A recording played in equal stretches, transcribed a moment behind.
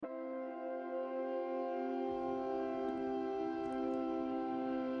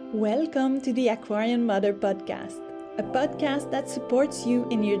Welcome to the Aquarian Mother Podcast, a podcast that supports you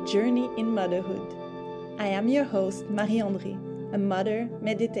in your journey in motherhood. I am your host, Marie-André, a mother,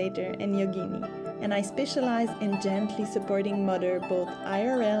 meditator, and yogini, and I specialize in gently supporting mother both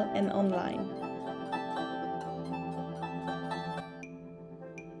IRL and online.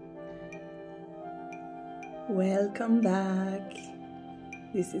 Welcome back.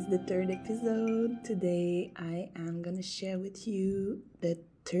 This is the third episode. Today I am going to share with you the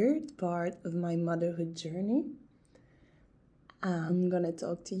third part of my motherhood journey. I'm going to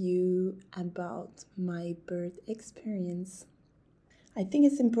talk to you about my birth experience. I think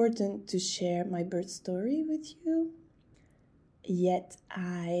it's important to share my birth story with you. Yet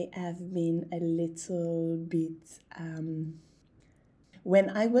I have been a little bit... When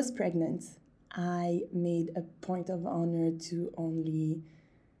I was pregnant, I made a point of honor to only...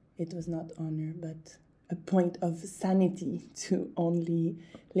 It was not honor, but a point of sanity to only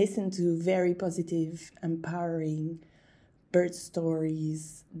listen to very positive, empowering birth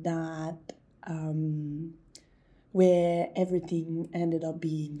stories that where everything ended up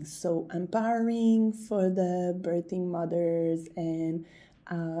being so empowering for the birthing mothers, and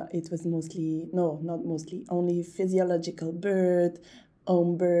it was only physiological birth,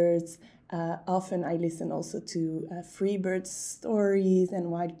 home births. Often I listen also to free birth stories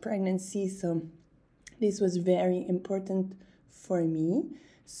and wild pregnancy, so this was very important for me.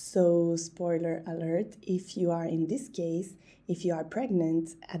 So spoiler alert, if you are in this case, if you are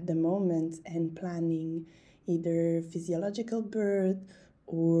pregnant at the moment and planning either physiological birth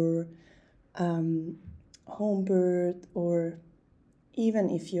or home birth, or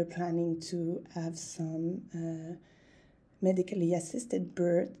even if you're planning to have some medically assisted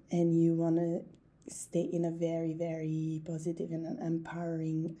birth and you want to stay in a very, very positive and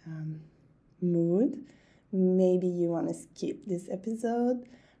empowering mood, maybe you want to skip this episode.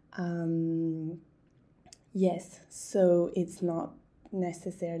 Yes, so it's not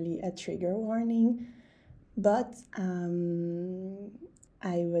necessarily a trigger warning, but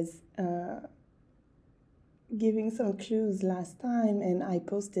I was giving some clues last time, and I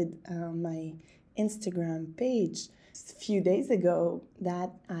posted my Instagram page a few days ago that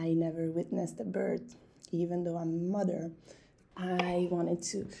I never witnessed a birth, even though I'm a mother. I wanted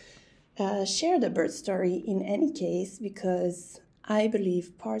to share the birth story in any case because I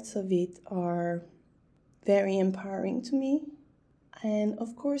believe parts of it are very empowering to me, and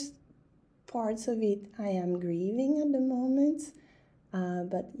of course parts of it I am grieving at the moment.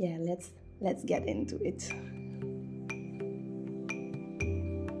 But yeah, let's get into it.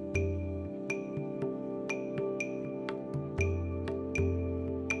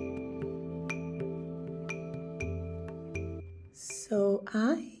 So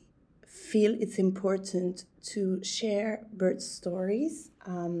I feel it's important to share birth stories.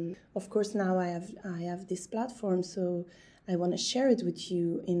 Of course, now I have this platform, so I want to share it with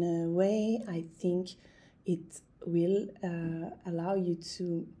you in a way I think it will allow you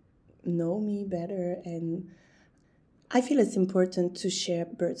to know me better, and I feel it's important to share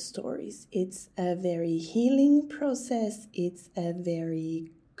birth stories. It's a very healing process. It's a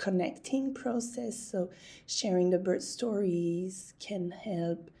very connecting process. So sharing the birth stories can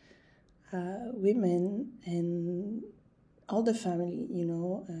help women and all the family,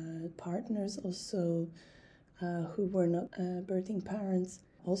 partners also who were not birthing parents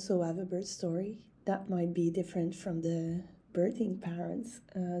also have a birth story that might be different from the birthing parents'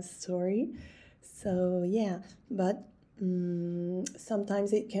 story. So yeah, but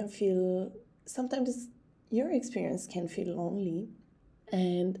sometimes your experience can feel lonely,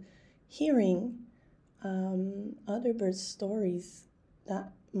 and hearing other birth stories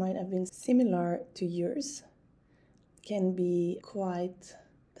that might have been similar to yours can be quite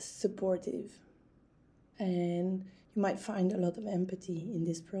supportive, and you might find a lot of empathy in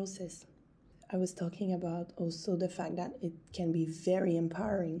this process. I was talking about also the fact that it can be very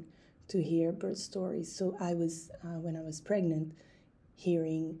empowering to hear birth stories. So I was, when I was pregnant,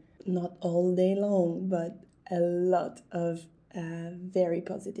 hearing not all day long, but a lot of very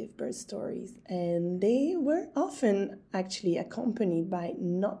positive birth stories. And they were often actually accompanied by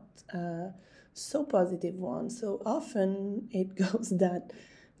not so positive ones. So often it goes that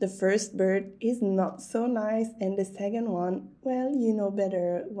the first birth is not so nice, and the second one, well, you know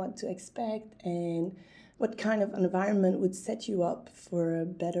better what to expect and what kind of environment would set you up for a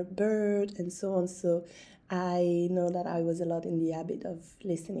better birth and so on. So I know that I was a lot in the habit of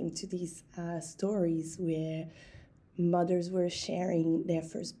listening to these stories where mothers were sharing their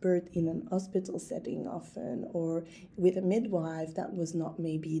first birth in an hospital setting often, or with a midwife that was not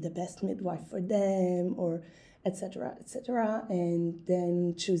maybe the best midwife for them, or etc., etc., and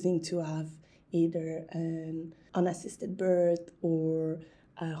then choosing to have either an unassisted birth or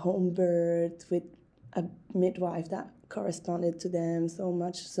a home birth with a midwife that corresponded to them so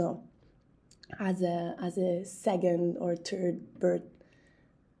much so as a second or third birth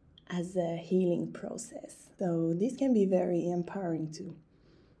as a healing process. So this can be very empowering too.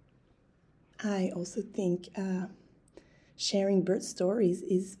 I also think sharing birth stories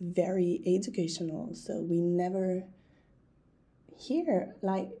is very educational. So we never hear,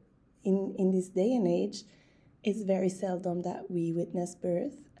 like in this day and age, it's very seldom that we witness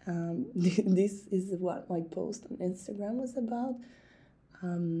birth. This is what my post on Instagram was about.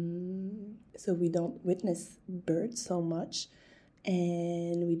 So we don't witness birth so much,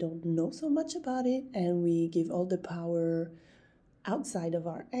 and we don't know so much about it, and we give all the power outside of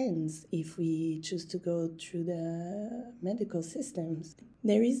our hands if we choose to go through the medical systems.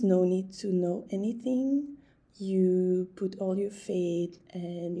 There is no need to know anything. You put all your faith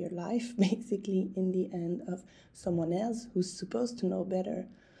and your life basically in the hand of someone else who's supposed to know better.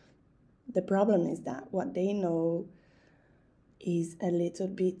 The problem is that what they know is a little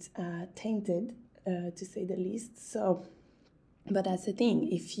bit tainted, to say the least. So, but that's the thing.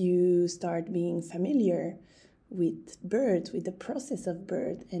 If you start being familiar with birth, with the process of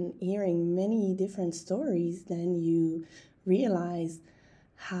birth, and hearing many different stories, then you realize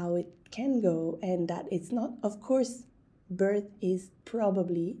how it can go, and that it's not, of course, birth is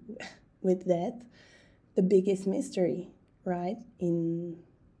probably, with death, the biggest mystery, right, in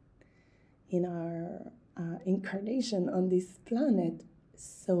our incarnation on this planet.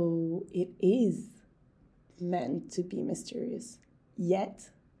 So it is meant to be mysterious. Yet,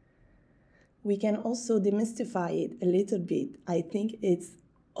 we can also demystify it a little bit. I think it's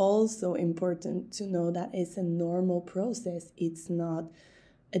also important to know that it's a normal process. It's not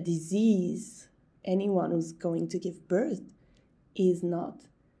a disease. Anyone who's going to give birth is not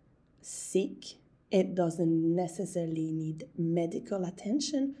sick. It doesn't necessarily need medical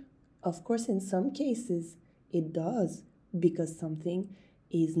attention. Of course, in some cases, it does, because something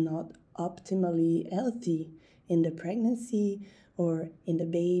is not optimally healthy in the pregnancy or in the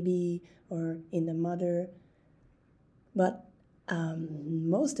baby or in the mother. But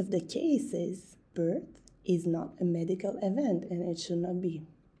most of the cases, birth is not a medical event, and it should not be.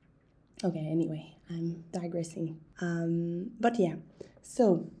 Okay, anyway, I'm digressing. But yeah,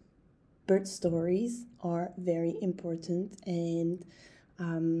 so birth stories are very important, and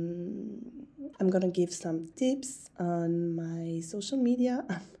I'm gonna give some tips on my social media.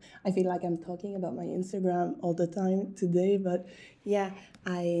 I feel like I'm talking about my Instagram all the time today, but yeah,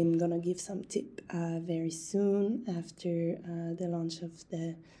 I'm gonna give some tip very soon after the launch of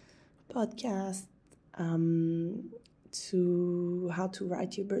the podcast, to how to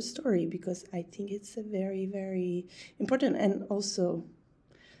write your birth story, because I think it's a very, very important. And also,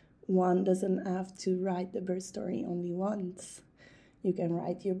 one doesn't have to write the birth story only once. You can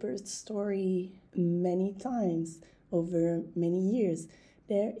write your birth story many times over many years.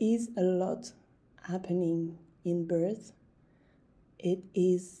 There is a lot happening in birth. It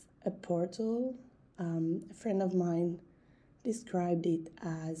is a portal. A friend of mine described it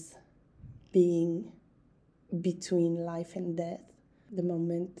as being between life and death. The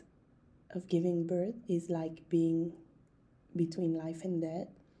moment of giving birth is like being between life and death.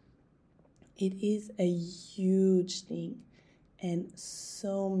 It is a huge thing, and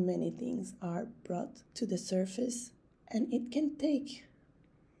so many things are brought to the surface, and it can take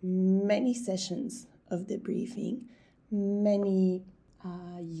many sessions of debriefing, many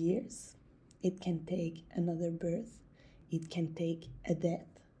years. It can take another birth. It can take a death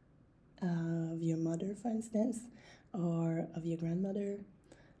of your mother, for instance, or of your grandmother,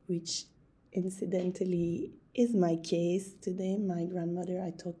 which incidentally is my case today. My grandmother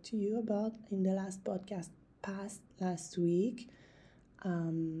I talked to you about in the last podcast passed last week.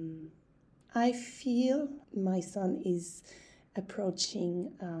 I feel my son is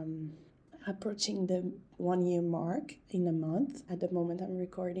approaching the 1 year mark in a month at the moment I'm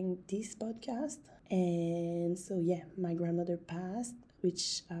recording this podcast. And so yeah, my grandmother passed,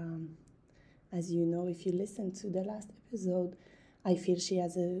 which as you know, if you listen to the last episode, I feel she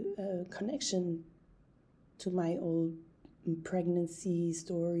has a connection to my old pregnancy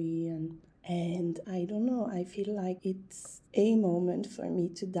story, and I don't know, I feel like it's a moment for me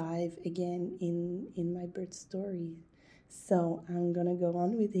to dive again in my birth story. So I'm gonna go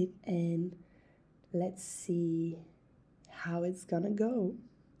on with it, and let's see how it's gonna go.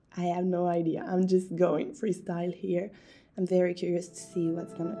 I have no idea. I'm just going freestyle here. I'm very curious to see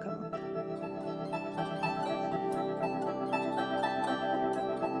what's gonna come up.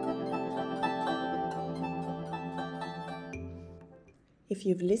 If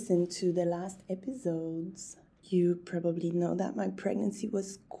you've listened to the last episodes, you probably know that my pregnancy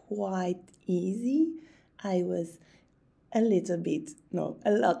was quite easy. I was a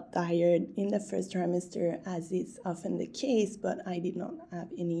lot tired in the first trimester, as is often the case, but I did not have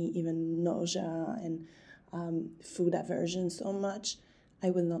any even nausea and food aversion so much. I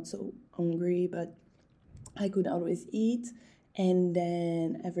was not so hungry, but I could always eat. And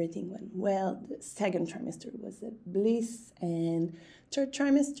then everything went well. The second trimester was a bliss. And third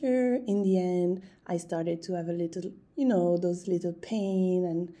trimester, in the end, I started to have a little, those little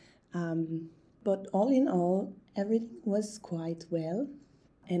pain. But all in all, everything was quite well.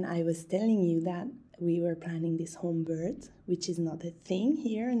 And I was telling you that we were planning this home birth, which is not a thing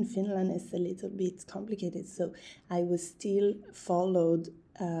here in Finland. It's a little bit complicated. So I was still followed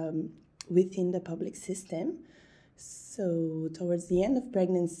within the public system. So towards the end of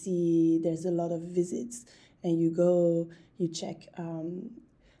pregnancy, there's a lot of visits, and you go, you check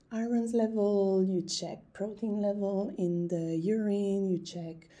iron level, you check protein level in the urine, you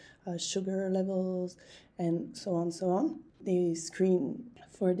check sugar levels, and so on, so on. They screen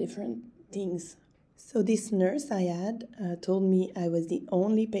for different things. So this nurse I had told me I was the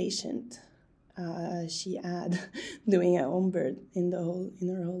only patient she had doing a home birth in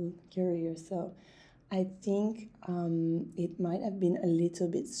her whole career. So I think it might have been a little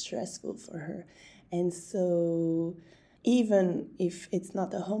bit stressful for her. And so even if it's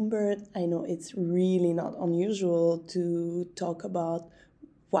not a home birth, I know it's really not unusual to talk about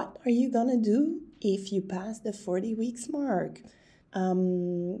what are you gonna do if you pass the 40 weeks mark.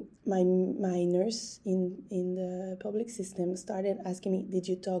 My nurse in the public system started asking me, did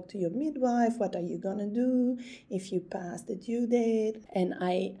you talk to your midwife? What are you gonna do if you pass the due date? And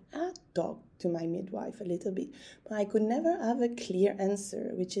I had talked to my midwife a little bit, but I could never have a clear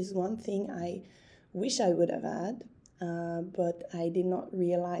answer, which is one thing I wish I would have had, but I did not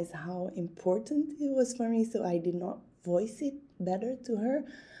realize how important it was for me, so I did not voice it better to her.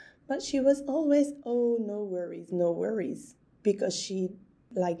 But she was always, oh, no worries, because she,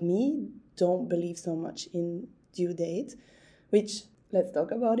 like me, don't believe so much in due date, which, let's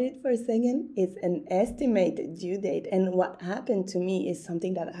talk about it for a second. It's an estimated due date. And what happened to me is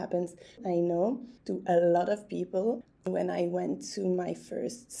something that happens, I know, to a lot of people. When I went to my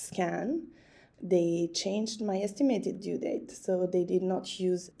first scan, they changed my estimated due date. So they did not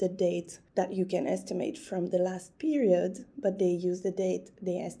use the date that you can estimate from the last period, but they use the date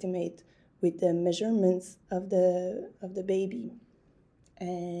they estimate with the measurements of the baby.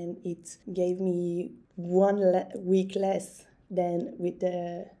 And it gave me 1 week less than with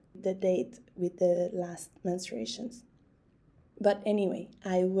the date with the last menstruations. But anyway,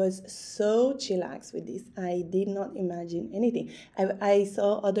 I was so chillaxed with this. I did not imagine anything. I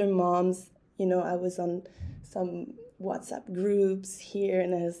saw other moms, I was on some WhatsApp groups here in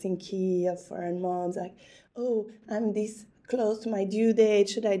Helsinki of foreign moms, like, oh, I'm this close to my due date,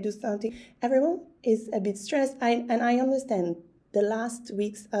 should I do something? Everyone is a bit stressed, and I understand the last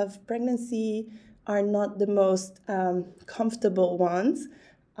weeks of pregnancy are not the most comfortable ones.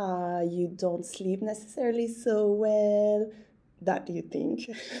 You don't sleep necessarily so well. That you think.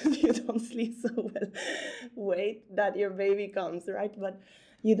 You don't sleep so well. Wait, that your baby comes, right? But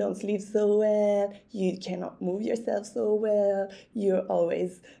you don't sleep so well. You cannot move yourself so well. You're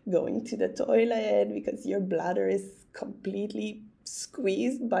always going to the toilet because your bladder is completely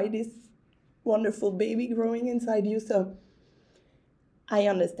squeezed by this wonderful baby growing inside you. So I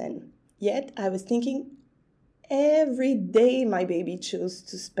understand. Yet I was thinking, every day my baby chooses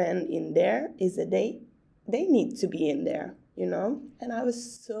to spend in there is a day they need to be in there, And I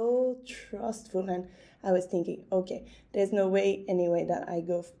was so trustful, and I was thinking, okay, there's no way anyway that I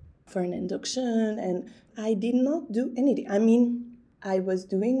go for an induction, and I did not do anything. I mean, I was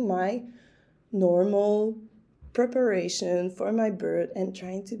doing my normal preparation for my birth and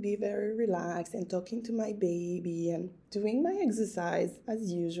trying to be very relaxed and talking to my baby and doing my exercise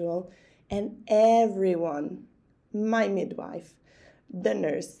as usual. And everyone, my midwife, the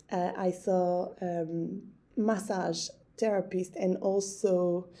nurse, I saw massage therapist and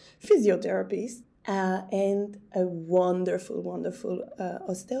also physiotherapist, and a wonderful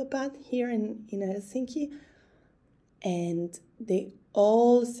osteopath here in Helsinki. And they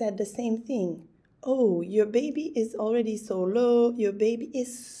all said the same thing. Oh, your baby is already so low. Your baby is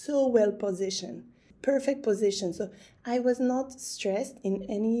so well positioned. Perfect position. So I was not stressed in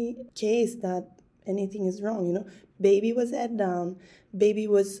any case that anything is wrong, Baby was head down. Baby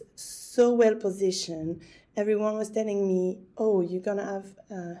was so well positioned. Everyone was telling me, oh, you're gonna have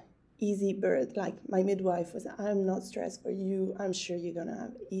easy birth. Like my midwife was, I'm not stressed for you. I'm sure you're gonna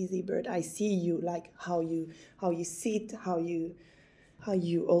have easy birth. I see you, like how you sit, how you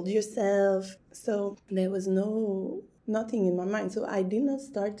hold yourself. So there was nothing in my mind. So I did not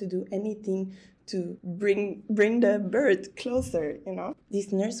start to do anything to bring the birth closer,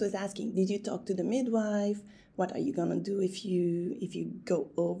 This nurse was asking, did you talk to the midwife? What are you gonna do if you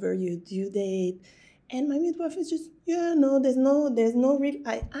go over your due date? And my midwife was just, no, there's no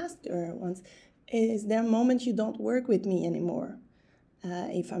I asked her once, is there a moment you don't work with me anymore?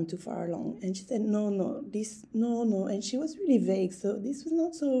 If I'm too far along. And she said, no. And she was really vague. So this was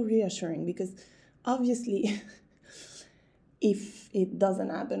not so reassuring because obviously if it doesn't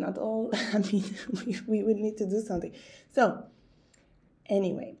happen at all, I mean, we would need to do something. So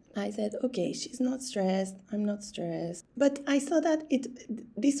anyway, I said, okay, she's not stressed. I'm not stressed. But I saw that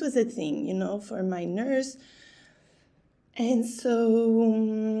this was a thing, for my nurse. And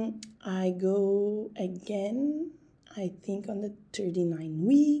so I go again, I think on the 39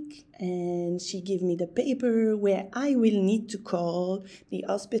 week, and she gave me the paper where I will need to call the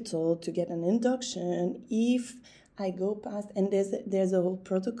hospital to get an induction if I go past, and there's a whole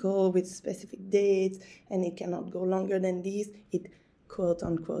protocol with specific dates, and it cannot go longer than this. It quote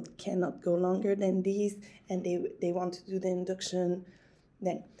unquote cannot go longer than this, and they want to do the induction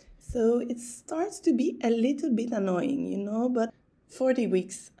then. So it starts to be a little bit annoying, but 40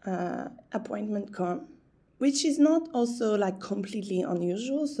 weeks appointment come, which is not also like completely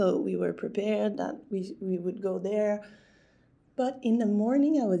unusual. So we were prepared that we would go there. But in the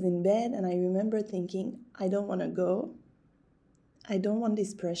morning I was in bed and I remember thinking, I don't want to go. I don't want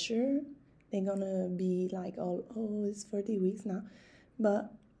this pressure. They're going to be like, oh, it's 40 weeks now.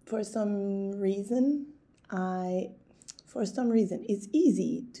 But for some reason, it's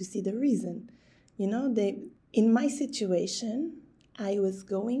easy to see the reason. In my situation, I was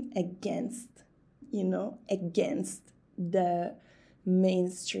going against the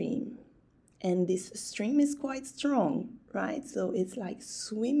mainstream. And this stream is quite strong, right? So it's like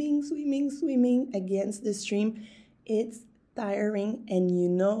swimming against the stream. It's tiring, and you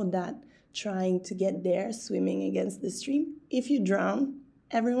know that trying to get there, swimming against the stream, if you drown,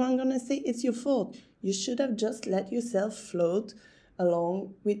 everyone's gonna say it's your fault. You should have just let yourself float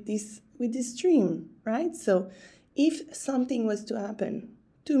along with this stream, right? So if something was to happen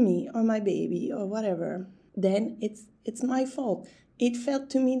to me or my baby or whatever, then it's my fault. It felt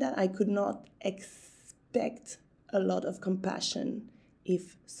to me that I could not expect a lot of compassion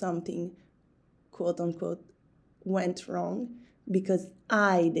if something, quote unquote, went wrong, because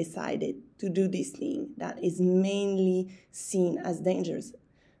I decided to do this thing that is mainly seen as dangerous.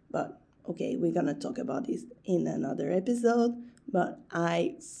 But okay, we're gonna talk about this in another episode, but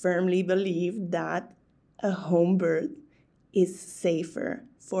I firmly believe that a home birth is safer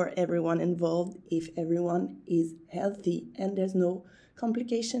for everyone involved if everyone is healthy and there's no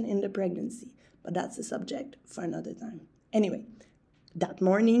complication in the pregnancy. But that's a subject for another time. Anyway, that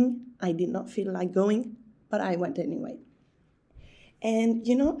morning I did not feel like going, but I went anyway. And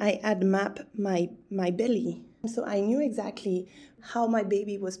I had mapped my belly, so I knew exactly how my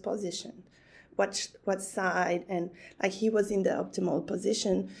baby was positioned, what side, and like he was in the optimal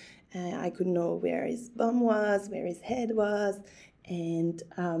position. I could know where his bum was, where his head was, and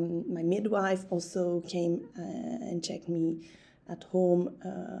my midwife also came and checked me at home,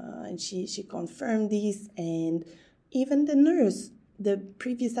 and she confirmed this, and even the nurse, the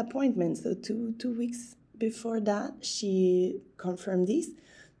previous appointment, so two weeks before that, she confirmed this.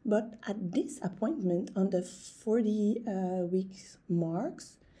 But at this appointment, on the 40 weeks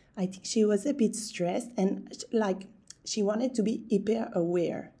marks, I think she was a bit stressed, and like she wanted to be hyper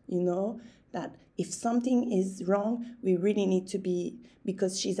aware, that if something is wrong, we really need to be,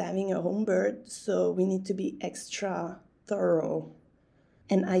 because she's having a home birth, so we need to be extra thorough.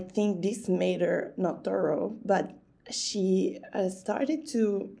 And I think this made her not thorough, but she started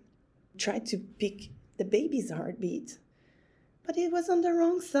to try to pick the baby's heartbeat. But it was on the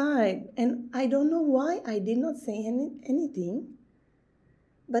wrong side, and I don't know why I did not say anything.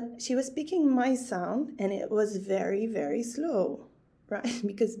 But she was picking my sound, and it was very, very slow, right?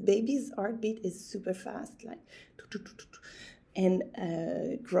 Because baby's heartbeat is super fast, like, and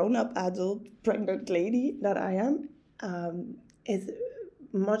a grown-up adult pregnant lady that I am is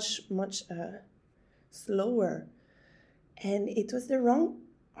much, much slower. And it was the wrong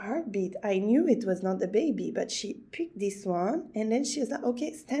heartbeat. I knew it was not the baby, but she picked this one, and then she was like,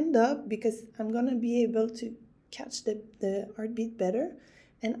 okay, stand up because I'm gonna be able to catch the heartbeat better.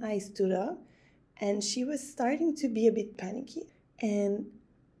 And I stood up, And she was starting to be a bit panicky. And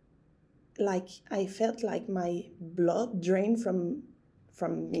like I felt like my blood drained from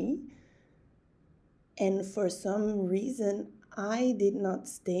me. And for some reason, I did not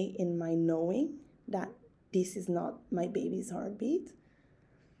stay in my knowing that this is not my baby's heartbeat.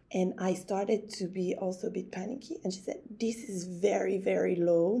 And I started to be also a bit panicky. And she said, this is very, very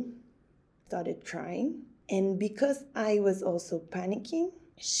low. Started crying. And because I was also panicking,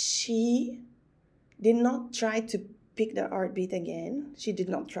 she did not try to pick the heartbeat again. She did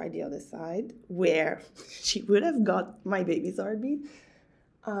not try the other side, where she would have got my baby's heartbeat.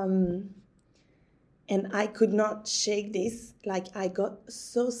 And I could not shake this. Like, I got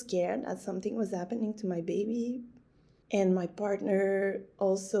so scared that something was happening to my baby. And my partner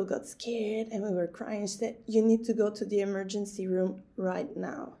also got scared, and we were crying. She said, you need to go to the emergency room right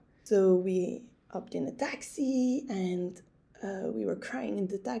now. So we hopped in a taxi, and we were crying in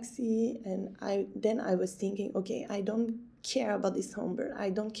the taxi. And I was thinking, okay, I don't care about this home birth.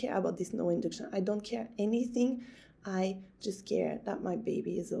 I don't care about this no induction. I don't care anything. I just care that my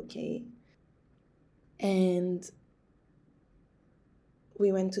baby is okay. And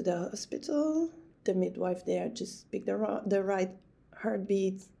we went to the hospital. The midwife there just picked the right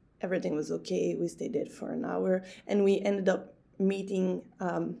heartbeat. Everything was okay. We stayed there for an hour, and we ended up meeting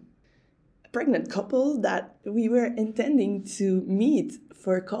a pregnant couple that we were intending to meet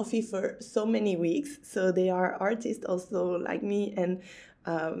for coffee for so many weeks. So they are artists also like me, and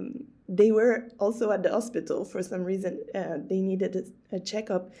they were also at the hospital for some reason. They needed a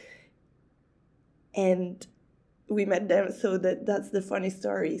checkup, and we met them. So that's the funny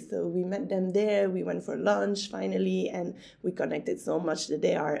story. So we met them there. We went for lunch finally, and we connected so much that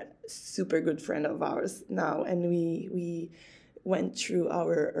they are super good friend of ours now. And we went through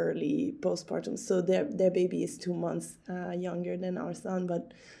our early postpartum. So their baby is 2 months younger than our son,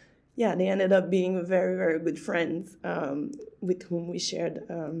 but yeah, they ended up being very, very good friends with whom we shared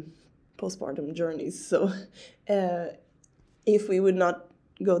postpartum journeys. So if we would not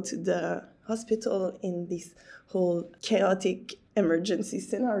go to the hospital in this whole chaotic emergency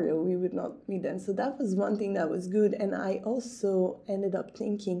scenario, we would not meet them. So that was one thing that was good. And I also ended up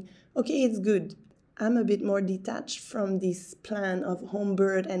thinking, okay, it's good. I'm a bit more detached from this plan of home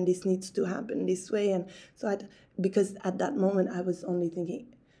birth, and this needs to happen this way. And so because at that moment I was only thinking,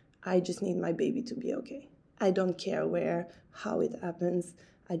 I just need my baby to be okay. I don't care how it happens.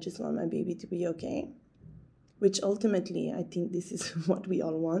 I just want my baby to be okay. Which ultimately, I think this is what we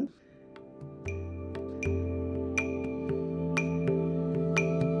all want.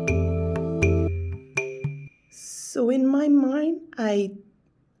 So in my mind, I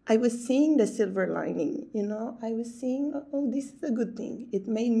was seeing the silver lining, I was seeing, oh, this is a good thing. It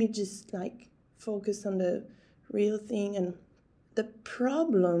made me just like focus on the real thing. And the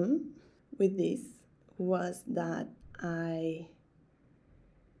problem with this was that I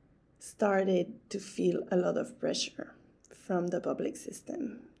started to feel a lot of pressure from the public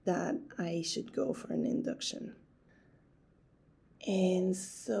system that I should go for an induction. And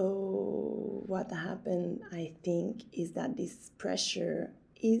so what happened, I think, is that this pressure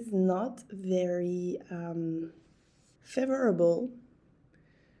is not very favorable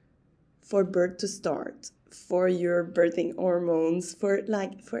for birth to start, for your birthing hormones, for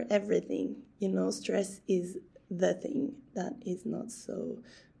everything. Stress is the thing that is not so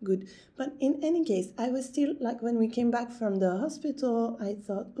good. But in any case, I was still, when we came back from the hospital, I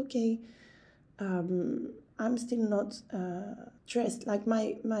thought, okay, I'm still not stressed. Like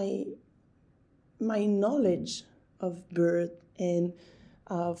my knowledge of birth and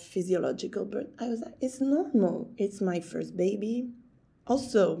of physiological birth, I was like, it's normal. It's my first baby.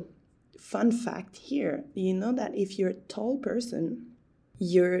 Also, fun fact here, you know that if you're a tall person,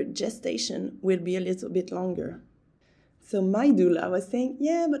 your gestation will be a little bit longer. So my doula was saying,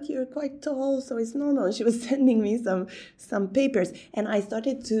 yeah, but you're quite tall, so it's normal. She was sending me some papers, and I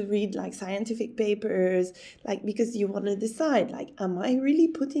started to read scientific papers, because you want to decide, am I really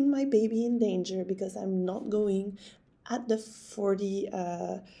putting my baby in danger because I'm not going at the 40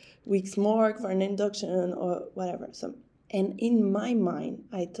 weeks mark for an induction or whatever. So, and in my mind,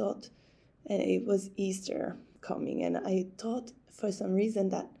 I thought, and it was Easter coming, and I thought for some reason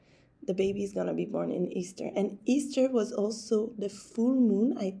that the baby is going to be born in Easter. And Easter was also the full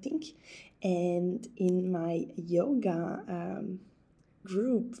moon, I think. And in my yoga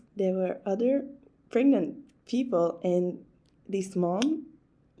group, there were other pregnant people. And this mom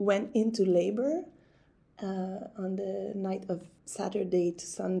went into labor on the night of Saturday to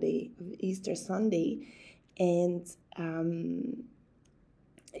Sunday, of Easter Sunday. And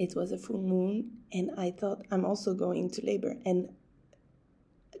it was a full moon. And I thought, I'm also going to labor. And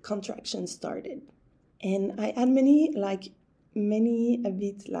contractions started. And I had many a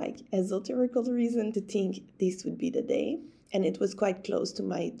bit like esoterical reason to think this would be the day. And it was quite close to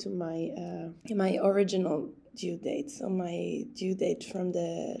my original due date. So my due date from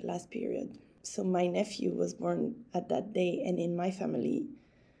the last period. So my nephew was born at that day, and in my family,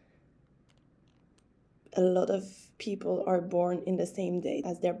 a lot of people are born in the same day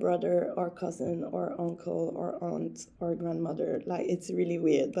as their brother or cousin or uncle or aunt or grandmother. Like, it's really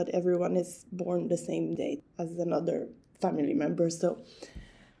weird, but everyone is born the same day as another family member. So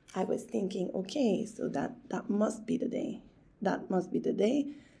I was thinking, okay, so that must be the day. That must be the day.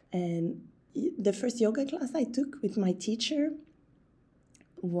 And the first yoga class I took with my teacher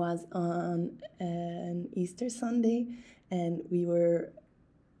was on an Easter Sunday, and we were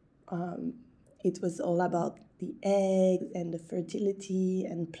it was all about the eggs and the fertility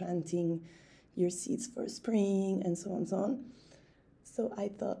and planting your seeds for spring and so on and so on. So I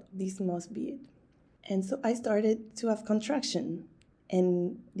thought this must be it. And so I started to have contraction.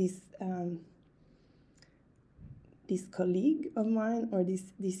 And this colleague of mine, or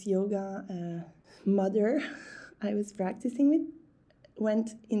this yoga mother I was practicing with,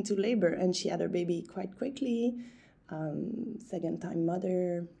 went into labor, and she had her baby quite quickly, second time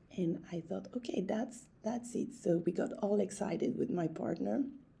mother. And I thought, okay, that's it. So we got all excited with my partner,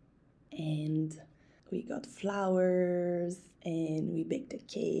 and we got flowers, and we baked a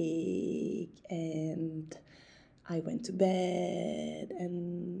cake, and I went to bed,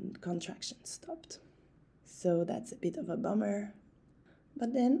 and contractions stopped. So that's a bit of a bummer.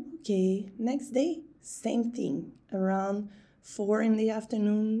 But then, okay, next day, same thing. Around 4 in the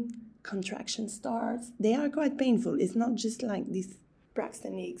afternoon, contraction starts. They are quite painful. It's not just like this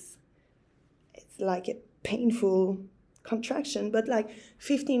Braxton Hicks. It's like a painful contraction, but like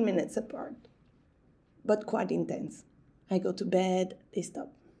 15 minutes apart, but quite intense. I go to bed, they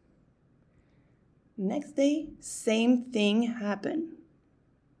stop. Next day, same thing happened.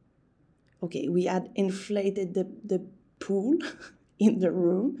 Okay, we had inflated the pool in the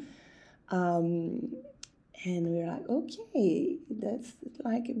room, and we were like, okay, that's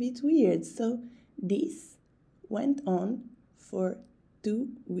like a bit weird. So this went on for 2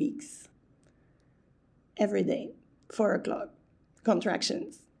 weeks. Every day, 4 o'clock,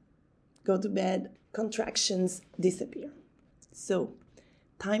 contractions. Go to bed, contractions disappear. So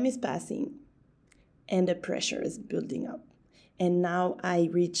time is passing, and the pressure is building up. And now I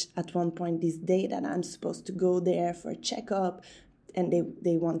reach at one point this day that I'm supposed to go there for a checkup, and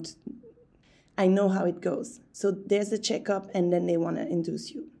they want, I know how it goes. So there's a checkup, and then they want to induce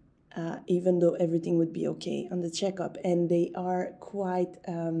you, even though everything would be okay on the checkup. And they are quite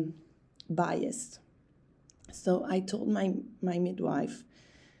biased. So I told my midwife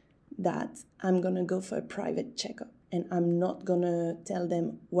that I'm going to go for a private checkup, and I'm not going to tell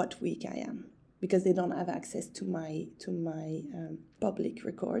them what week I am, because they don't have access to my public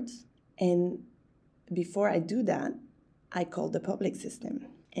records. And before I do that, I call the public system,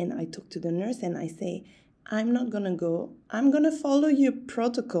 and I talk to the nurse, and I say, I'm not going to go. I'm going to follow your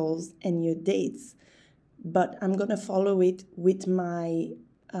protocols and your dates, but I'm going to follow it with my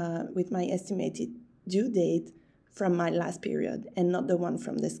estimated due date from my last period, and not the one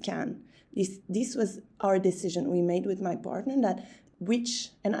from the scan. This was our decision we made with my partner,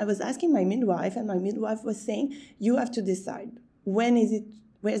 and I was asking my midwife, and my midwife was saying, you have to decide, where's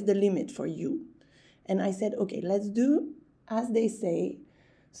the limit for you? And I said, okay, let's do as they say.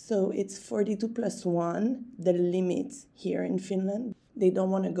 So it's 42 plus 1, the limit here in Finland. They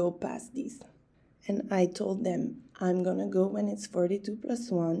don't want to go past this. And I told them, I'm going to go when it's 42 plus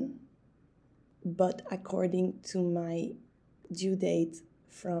 1, but according to my due date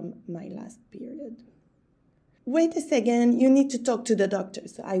from my last period. Wait a second, you need to talk to the doctor.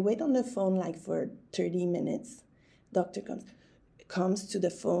 So I wait on the phone like for 30 minutes. Doctor comes to the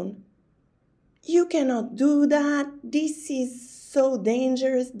phone. You cannot do that. This is so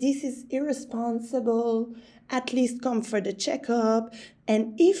dangerous. This is irresponsible. At least come for the checkup.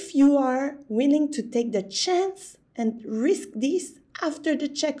 And if you are willing to take the chance and risk this after the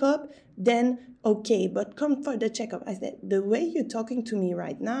checkup, then okay, but come for the checkup. I said, the way you're talking to me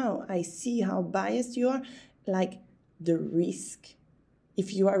right now, I see how biased you are. Like, the risk.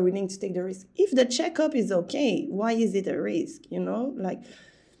 If you are willing to take the risk. If the checkup is okay, why is it a risk? Like,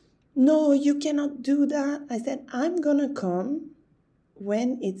 no, you cannot do that. I said, I'm gonna come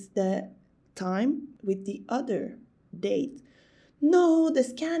when it's the time with the other date. No, the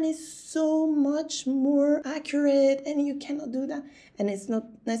scan is so much more accurate and you cannot do that. And it's not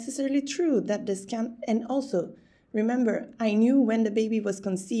necessarily true that the scan, and also Remember, I knew when the baby was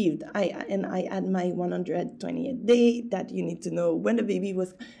conceived. I had my 120th day that you need to know when the baby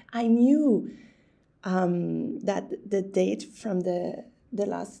was. I knew that the date from the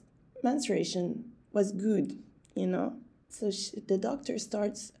last menstruation was good, you know. So the doctor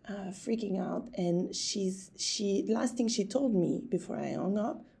starts freaking out, and she last thing she told me before I hung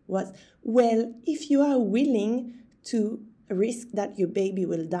up was, well, if you are willing to risk that your baby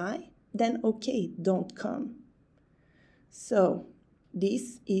will die, then okay, don't come. So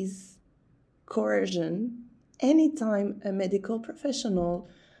this is coercion. Anytime a medical professional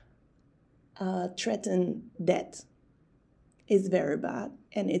threatens death is very bad,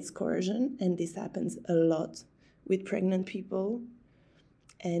 and it's coercion, and this happens a lot with pregnant people,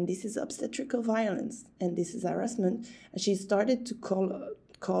 and this is obstetrical violence, and this is harassment. And she started to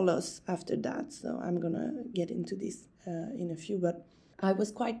call us after that, so I'm gonna get into this in a few, but I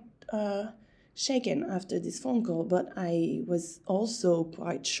was quite shaken after this phone call, but I was also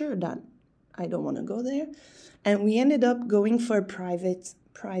quite sure that I don't want to go there. And we ended up going for a private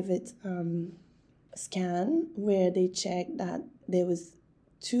scan where they checked that there was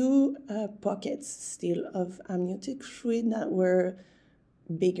 2 pockets still of amniotic fluid that were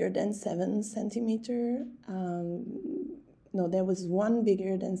bigger than 7 centimeter. No, there was one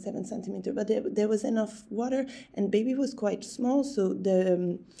bigger than 7 centimeter, but there was enough water, and baby was quite small. So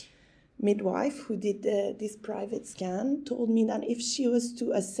the midwife who did this private scan told me that if she was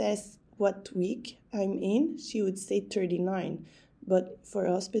to assess what week I'm in, she would say 39. But for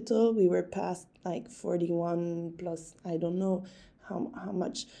hospital, we were past like 41 plus, I don't know how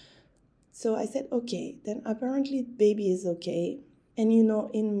much. So I said, okay, then apparently baby is okay. And you know,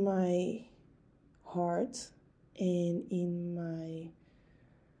 in my heart and in my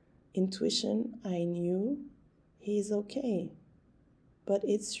intuition, I knew he's okay. But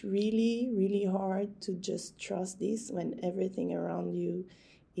it's really, really hard to just trust this when everything around you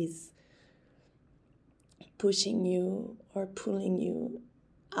is pushing you or pulling you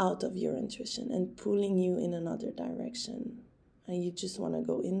out of your intuition and pulling you in another direction. And you just want to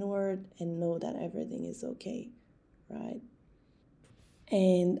go inward and know that everything is okay, right?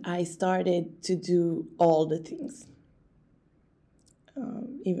 And I started to do all the things,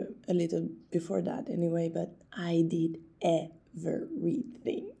 even a little before that anyway, but I did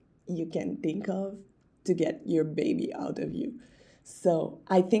everything you can think of to get your baby out of you. So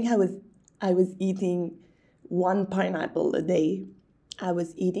I think I was eating 1 pineapple a day. I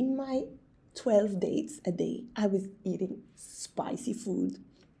was eating my 12 dates a day. I was eating spicy food.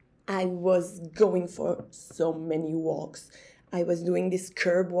 I was going for so many walks. I was doing this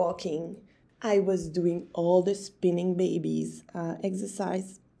curb walking. I was doing all the spinning babies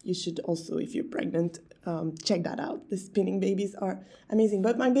exercise. You should also, if you're pregnant, check that out. The spinning babies are amazing.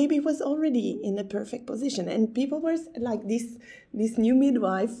 But my baby was already in a perfect position. And people were like, this new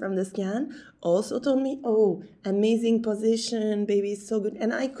midwife from the scan also told me, oh, amazing position, baby is so good.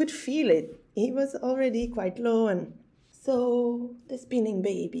 And I could feel it. He was already quite low, and so the spinning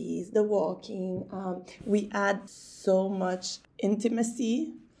babies, the walking, we had so much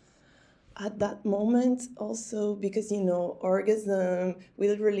intimacy at that moment also, because, you know, orgasm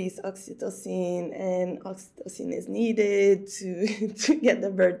will release oxytocin, and oxytocin is needed to get the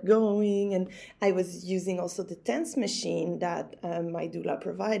birth going. And I was using also the TENS machine that my doula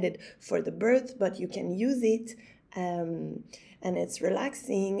provided for the birth, but you can use it and it's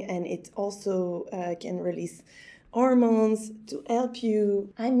relaxing, and it also can release hormones to help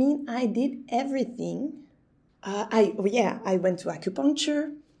you. I mean, I did everything. I went to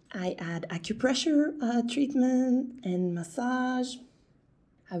acupuncture. I had acupressure treatment and massage.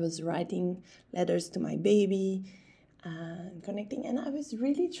 I was writing letters to my baby and connecting, and I was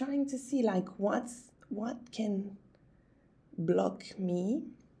really trying to see like what can block me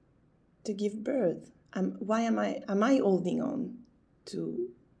to give birth. Why am I holding on to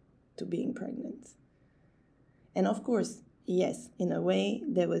being pregnant? And of course, yes, in a way,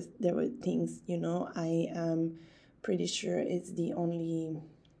 there were things, you know, I am pretty sure it's the only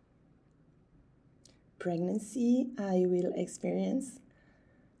pregnancy I will experience.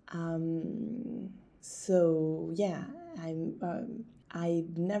 So yeah, I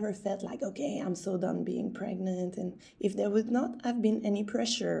never felt like, okay, I'm so done being pregnant. And if there would not have been any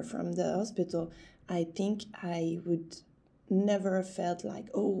pressure from the hospital, I think I would never have felt like,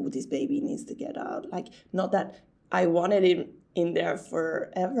 oh, this baby needs to get out. Like, not that I wanted him in there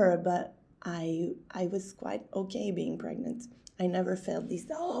forever, but I was quite okay being pregnant. I never felt this,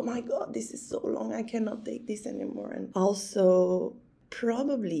 oh my God, this is so long, I cannot take this anymore. And also,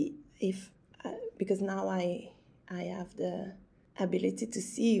 probably, because now I have the ability to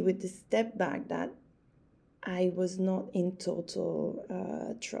see with the step back that I was not in total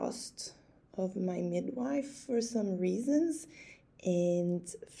trust of my midwife for some reasons, and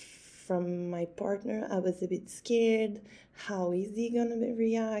from my partner I was a bit scared. How is he gonna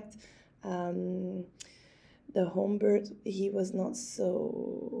react? The home birth he was not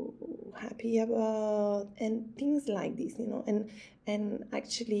so happy about, and things like this, and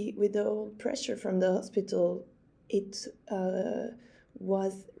actually with the whole pressure from the hospital, it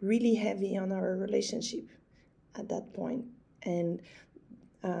was really heavy on our relationship at that point. And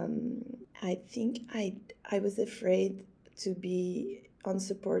I think I was afraid to be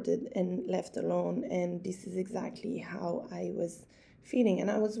unsupported and left alone, and this is exactly how I was feeling. And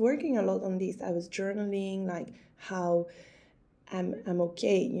I was working a lot on this. I was journaling, like how I'm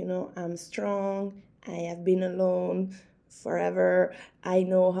okay, I'm strong. I have been alone forever. I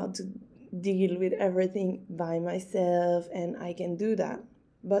know how to deal with everything by myself, and I can do that.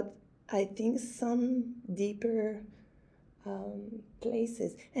 But I think some deeper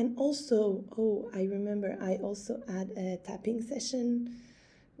places. And also, I remember I also had a tapping session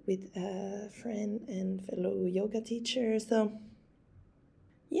with a friend and fellow yoga teacher. So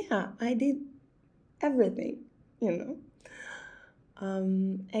yeah, I did everything,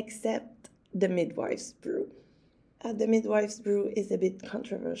 except the midwife's brew. The midwife's brew is a bit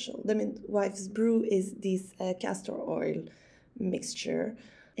controversial. The midwife's brew is this castor oil mixture,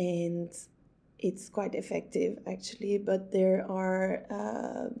 and it's quite effective actually, but there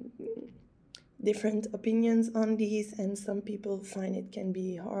are different opinions on these, and some people find it can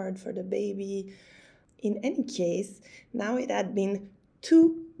be hard for the baby. In any case, now it had been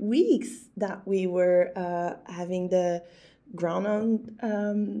 2 weeks that we were having the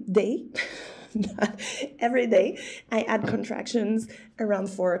ground-on day. Every day I had contractions around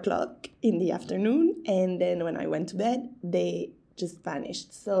 4 o'clock in the afternoon, and then when I went to bed they just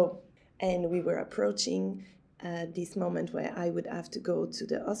vanished. And we were approaching this moment where I would have to go to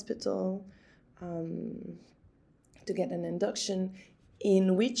the hospital to get an induction,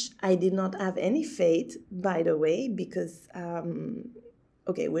 in which I did not have any faith, by the way, because,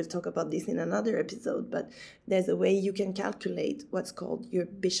 okay, we'll talk about this in another episode, but there's a way you can calculate what's called your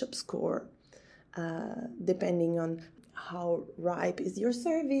Bishop score, depending on how ripe is your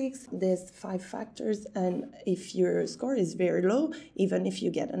cervix. There's 5 factors, and if your score is very low, even if you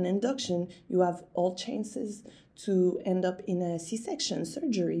get an induction, you have all chances to end up in a C-section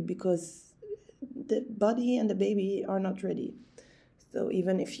surgery because the body and the baby are not ready. So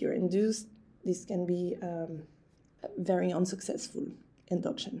even if you're induced, this can be a very unsuccessful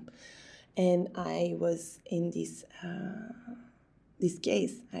induction. And I was in this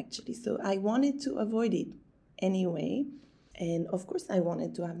case actually, so I wanted to avoid it anyway. And of course I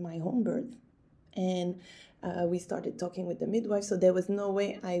wanted to have my home birth, and we started talking with the midwife, so there was no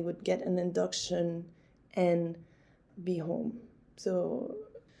way I would get an induction and be home, so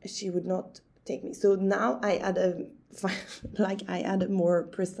she would not take me. So now I had a more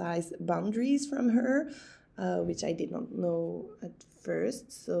precise boundaries from her, which I did not know at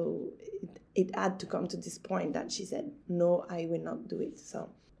first. So it had to come to this point that she said, no, I will not do it. So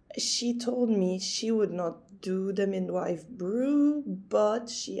she told me she would not do the midwife brew, but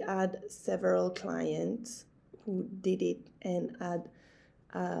she had several clients who did it and had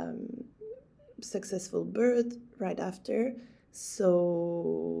successful birth right after.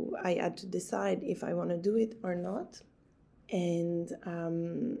 So I had to decide if I want to do it or not. And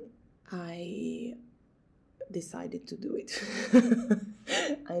I decided to do it.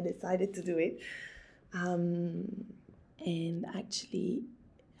 And actually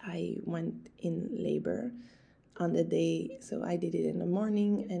I went in labor on the day. So I did it in the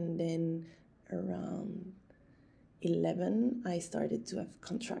morning, and then around 11 I started to have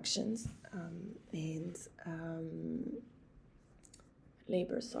contractions, and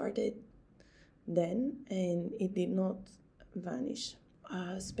labor started then, and it did not vanish.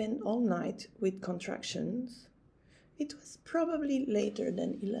 Spent all night with contractions. It was probably later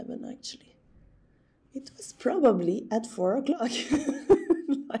than 11 actually. It was probably at 4 o'clock.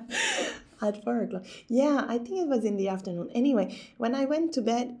 At 4 o'clock. Yeah, I think it was in the afternoon. Anyway, when I went to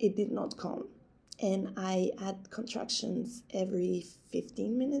bed, it did not come. And I had contractions every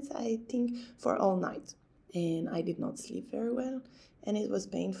 15 minutes, I think, for all night. And I did not sleep very well, and it was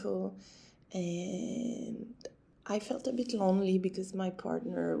painful. And I felt a bit lonely because my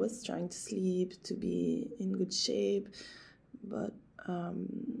partner was trying to sleep, to be in good shape. But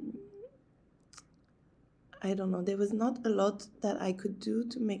I don't know, there was not a lot that I could do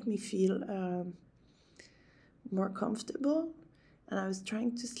to make me feel more comfortable. And I was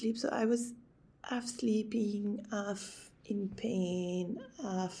trying to sleep, so I was half sleeping, half in pain,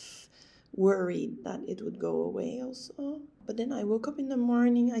 half worried that it would go away also. But then I woke up in the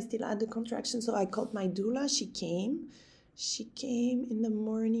morning, I still had the contraction, so I called my doula. She came in the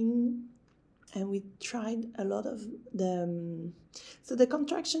morning, and we tried a lot of so the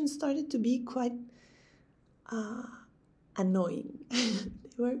contractions started to be quite annoying.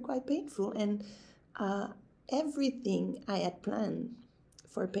 They were quite painful, and everything I had planned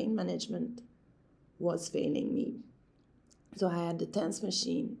for pain management was failing me. So I had the TENS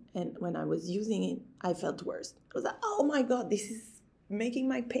machine, and when I was using it, I felt worse. I was like, oh my God, this is making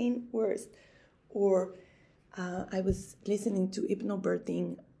my pain worse. Or I was listening to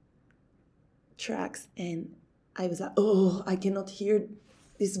hypnobirthing tracks, and I was like, oh, I cannot hear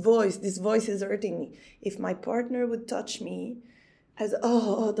this voice is hurting me. If my partner would touch me, I was,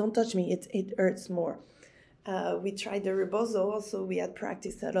 oh, don't touch me, it hurts more. We tried the Rebozo also. We had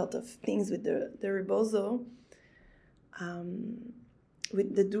practiced a lot of things with the Rebozo.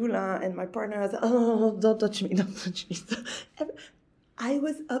 With the doula, and my partner was, oh, don't touch me. So I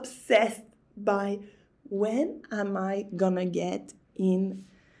was obsessed by when am I gonna get in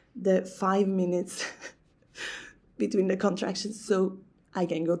the 5 minutes between the contractions so I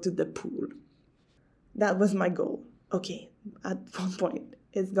can go to the pool. That was my goal. Okay, at one point,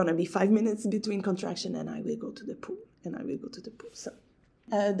 it's gonna be 5 minutes between contraction, and I will go to the pool. So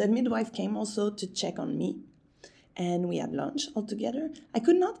the midwife came also to check on me, and we had lunch all together. I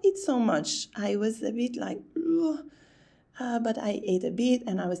could not eat so much. I was a bit like, but I ate a bit,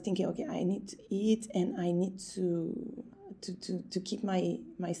 and I was thinking, okay, I need to eat, and I need to keep my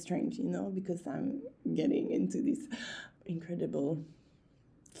strength, because I'm getting into this incredible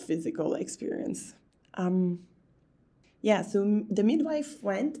physical experience. So the midwife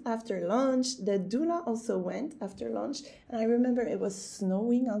went after lunch. The doula also went after lunch, and I remember it was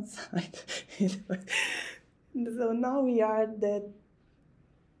snowing outside. So now we are the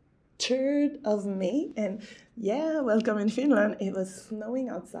 3rd of May, and welcome in Finland. It was snowing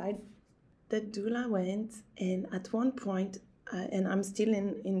outside. The doula went, and at one point, and I'm still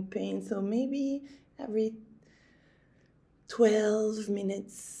in pain, so maybe every 12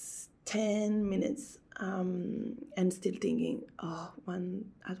 minutes, 10 minutes, and still thinking,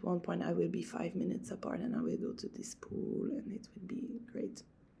 at one point I will be 5 minutes apart, and I will go to this pool, and it will be great.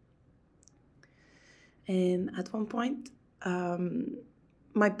 And at one point,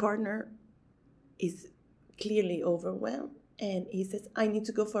 my partner is clearly overwhelmed, and he says, I need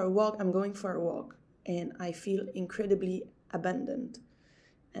to go for a walk. I'm going for a walk. And I feel incredibly abandoned.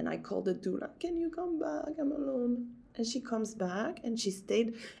 And I call the doula, can you come back? I'm alone. And she comes back, and she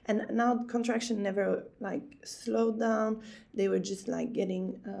stayed. And now contraction never slowed down. They were just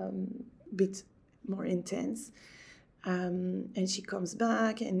getting a bit more intense. And she comes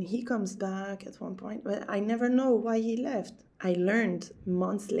back, and he comes back at one point. But I never know why he left. I learned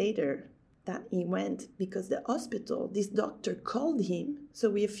months later that he went because the hospital, this doctor called him. So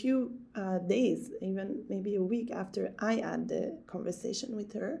we a few days, even maybe a week after I had the conversation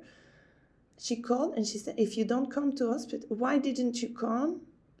with her, she called and she said, if you don't come to hospital, why didn't you come?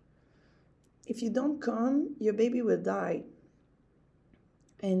 If you don't come, your baby will die.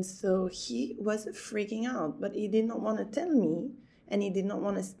 And so he was freaking out, but he did not want to tell me, and he did not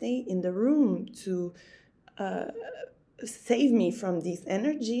want to stay in the room to save me from this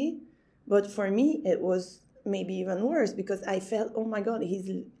energy. But for me, it was maybe even worse, because I felt, oh my God,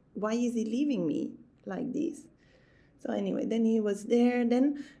 why is he leaving me like this? So anyway, then he was there.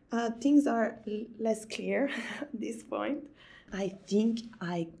 Then things are less clear at this point. I think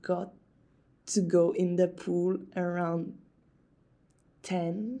I got to go in the pool around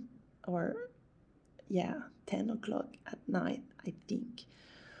 10 o'clock at night, I think.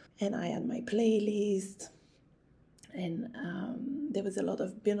 And I had my playlist, and there was a lot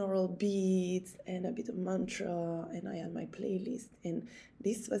of binaural beats and a bit of mantra, and I had my playlist. And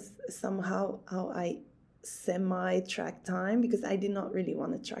this was somehow how I semi-track time, because I did not really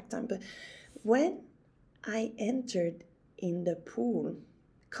want to track time. But when I entered in the pool,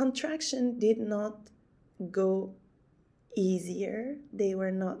 contraction did not go easier. They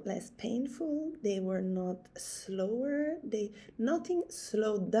were not less painful. They were not slower. Nothing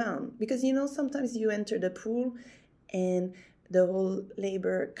slowed down, because sometimes you enter the pool and the whole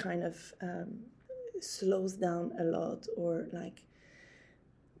labor kind of slows down a lot,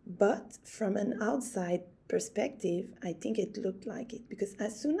 but from an outside perspective, I think it looked like it, because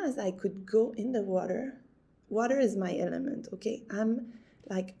as soon as I could go in the water is my element, okay? I'm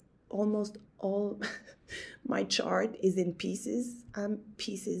almost all my chart is in pieces.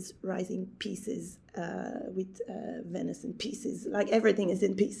 Pieces rising, pieces with Venus in pieces. Like everything is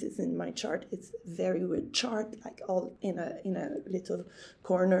in pieces in my chart. It's a very weird chart, like all in a little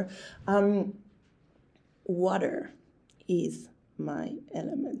corner. Water is my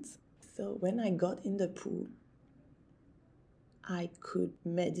element. So when I got in the pool, I could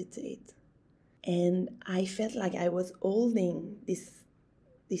meditate. And I felt like I was holding this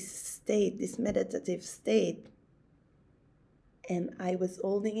state, this meditative state. And I was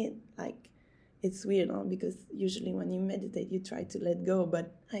holding it like, it's weird, huh? Because usually when you meditate, you try to let go.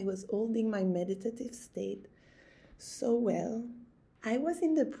 But I was holding my meditative state so well. I was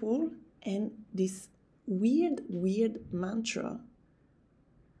in the pool and this weird mantra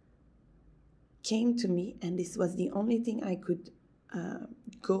came to me, and this was the only thing I could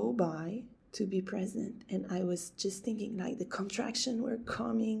go by to be present. And I was just thinking, like, the contraction were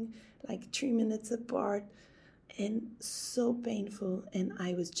coming like 3 minutes apart and so painful. And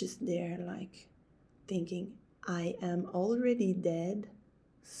I was just there, like, thinking, I am already dead,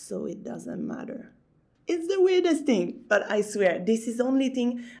 so it doesn't matter. It's the weirdest thing, but I swear, this is the only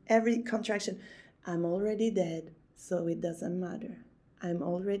thing, every contraction, I'm already dead, so it doesn't matter. I'm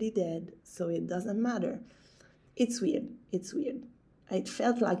already dead, so it doesn't matter. It's weird. It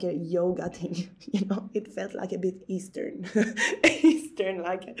felt like a yoga thing, it felt like a bit Eastern. Eastern,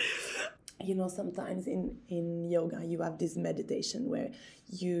 like, sometimes in yoga you have this meditation where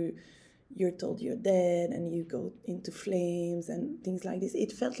you're told you're dead and you go into flames and things like this.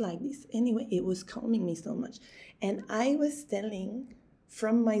 It felt like this. Anyway, it was calming me so much. And I was telling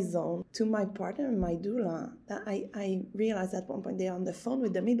from my zone to my partner and my doula that I realized at one point they're on the phone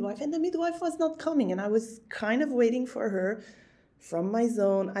with the midwife, and the midwife was not coming, and I was kind of waiting for her from my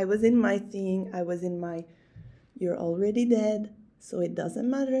zone. I was in my thing. I was in my you're already dead, so it doesn't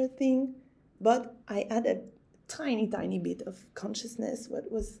matter thing. But I had a tiny bit of consciousness what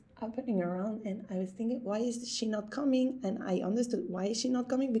was happening around, and I was thinking, why is she not coming? And I understood why is she not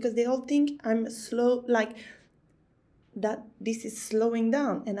coming, because they all think I'm slow, like that this is slowing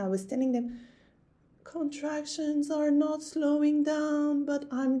down. And I was telling them, contractions are not slowing down, but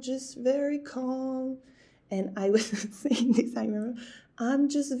I'm just very calm. And I was saying this, I remember, I'm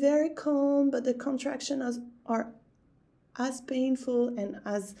just very calm, but the contractions are as painful and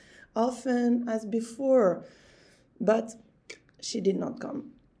as often as before. But she did not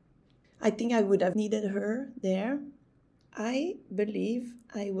come. I think I would have needed her there. I believe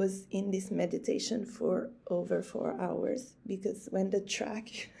I was in this meditation for over 4 hours, because when the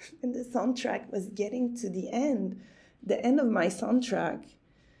soundtrack was getting to the end of my soundtrack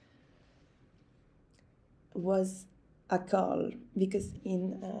was Akal, because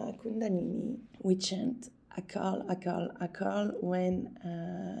in Kundalini we chant Akal, Akal, Akal when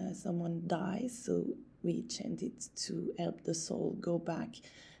someone dies. So we chant it to help the soul go back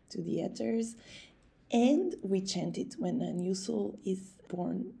to the ethers. And we chant it when a new soul is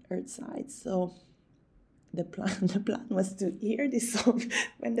born earthside. So the plan was to hear this song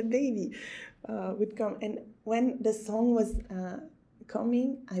when the baby would come. And when the song was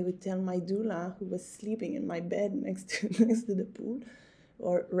coming, I would tell my doula, who was sleeping in my bed next to the pool,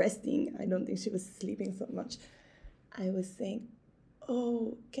 or resting. I don't think she was sleeping so much. I was saying,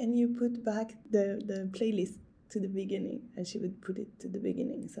 oh, can you put back the playlist to the beginning? And she would put it to the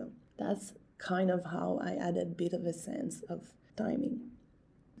beginning. So that's kind of how I had a bit of a sense of timing.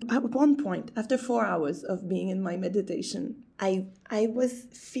 At one point, after 4 hours of being in my meditation, I was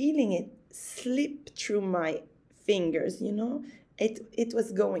feeling it slip through my fingers, It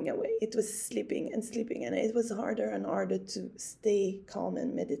was going away. It was slipping, and it was harder and harder to stay calm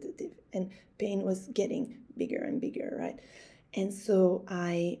and meditative. And pain was getting bigger and bigger, right? And so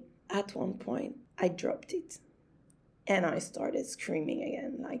at one point, I dropped it. And I started screaming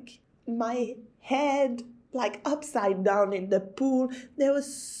again, like, my head like upside down in the pool. There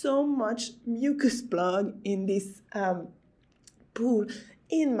was so much mucus plug in this pool,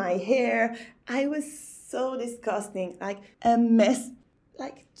 in my hair. I was so disgusting, like a mess,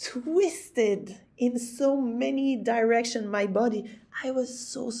 like twisted in so many directions, my body. I was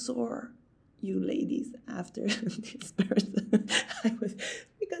so sore, you ladies, after this person.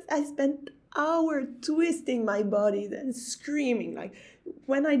 Because I spent hour twisting my body and screaming, like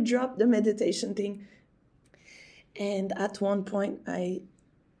when I dropped the meditation thing. And at one point I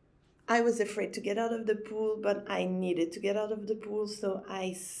was afraid to get out of the pool, but I needed to get out of the pool, so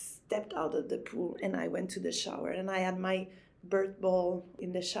I stepped out of the pool and I went to the shower, and I had my birth ball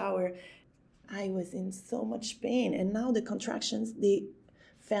in the shower. I was in so much pain, and now the contractions, they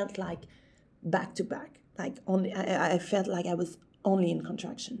felt like back to back, like only I felt like I was only in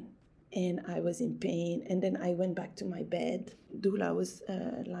contraction. and I was in pain. And then I went back to my bed. Doula was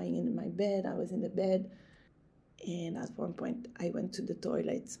lying in my bed. I was in the bed. And at one point, I went to the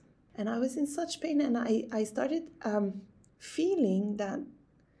toilet. And I was in such pain. And I started feeling that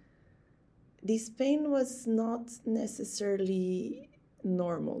this pain was not necessarily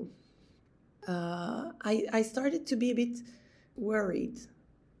normal. I started to be a bit worried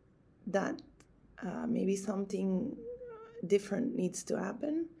that maybe something different needs to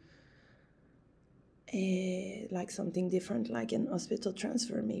happen. Like something different, like an hospital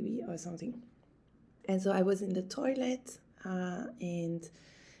transfer maybe or something. And so I was in the toilet and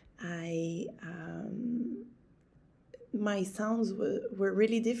my sounds were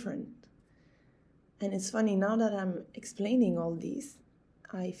really different. And it's funny, now that I'm explaining all these,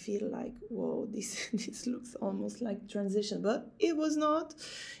 I feel like, whoa, this looks almost like transition, but it was not.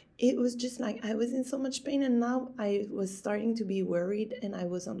 It was just like I was in so much pain, and now I was starting to be worried, and I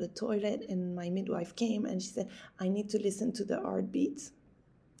was on the toilet, and my midwife came, and she said, I need to listen to the heartbeats.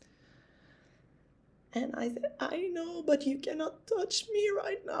 And I said, I know, but you cannot touch me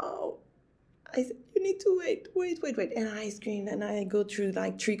right now. I said, you need to wait. And I screamed, and I go through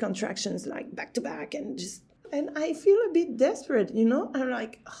like 3 contractions, like back to back, and I feel a bit desperate, I'm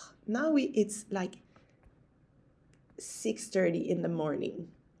like, now it's like 6:30 in the morning.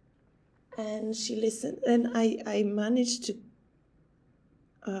 And she listened, and I managed to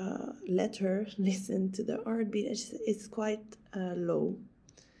let her listen to the heartbeat. And she said, it's quite low.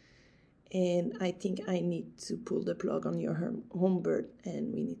 And I think I need to pull the plug on your home birth,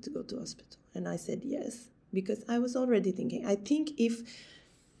 and we need to go to hospital. And I said yes, because I was already thinking, I think if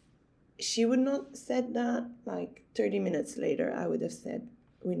she would not said that, like 30 minutes later, I would have said,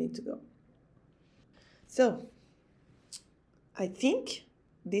 we need to go. So I think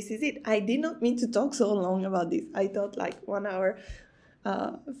this is it. I did not mean to talk so long about this. I thought like 1 hour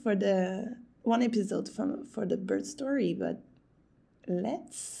for the one episode for the birth story, but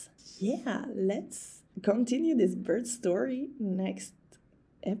let's continue this birth story next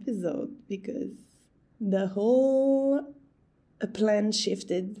episode, because the whole plan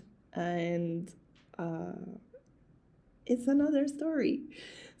shifted, and it's another story.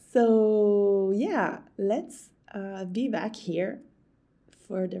 So yeah, let's be back here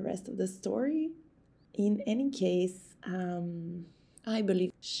for the rest of the story. In any case, I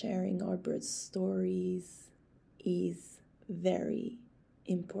believe sharing our birth stories is very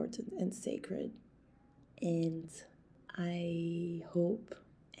important and sacred, and I hope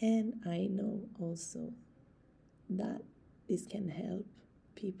and I know also that this can help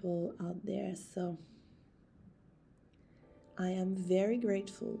people out there. So I am very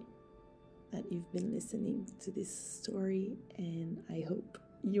grateful that you've been listening to this story, and I hope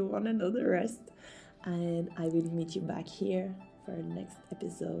you want to know the rest, and I will meet you back here for our next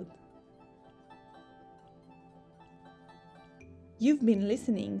episode. You've been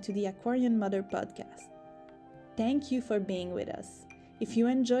listening to the Aquarian Mother podcast. Thank you for being with us. If you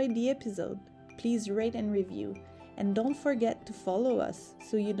enjoyed the episode, please rate and review, and don't forget to follow us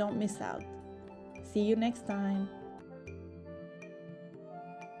so you don't miss out. See you next time.